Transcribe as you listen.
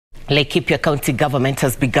Laikipia County Government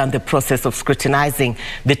has begun the process of scrutinizing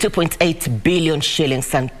the 2.8 billion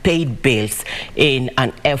shillings unpaid bills in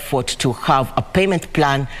an effort to have a payment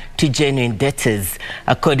plan to genuine debtors.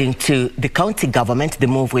 According to the county government, the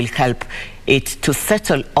move will help it to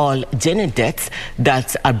settle all genuine debts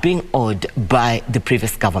that are being owed by the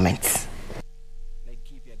previous government.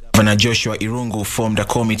 Governor Joshua Irungu formed a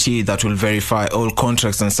committee that will verify all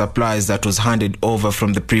contracts and supplies that was handed over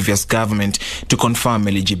from the previous government to confirm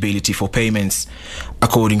eligibility for payments.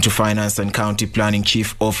 According to Finance and County Planning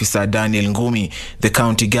Chief Officer Daniel Ngumi, the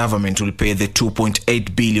county government will pay the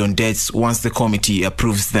 2.8 billion debts once the committee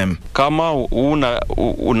approves them. Kama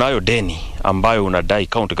unayo deni ambayo unadai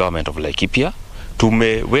county government of Laikipia,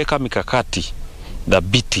 tumeweka mikakati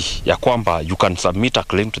dhabiti ya kwamba you can submit a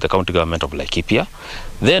claim to the county government of Laikipia,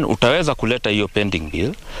 then utaweza kuleta hiyo pending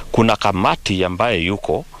bill. Kuna kamati ambayo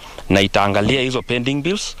yuko na itaangalia hizo pending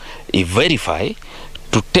bills, verify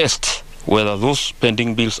to test whether those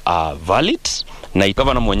pending bills are valid, na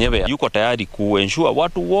governor mwenyewe yuko tayari kuensure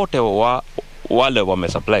watu wote wale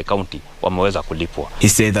wamesupply county wameweza kulipwa. He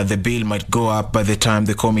said that the bill might go up by the time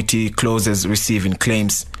the committee closes receiving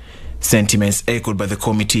claims. Sentiments echoed by the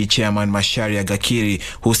committee chairman Macharia Gakiri,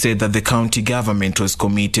 who said that the county government was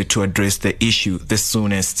committed to address the issue the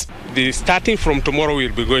soonest. Starting from tomorrow,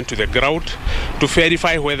 we'll be going to the ground to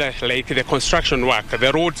verify whether, like the construction work,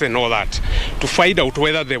 the roads and all that, to find out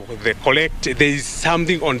whether there is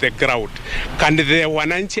something on the ground. Can the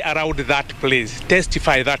wananchi around that place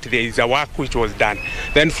testify that there is a work which was done?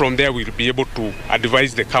 Then from there, we'll be able to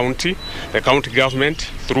advise the county government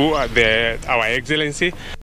through our excellency.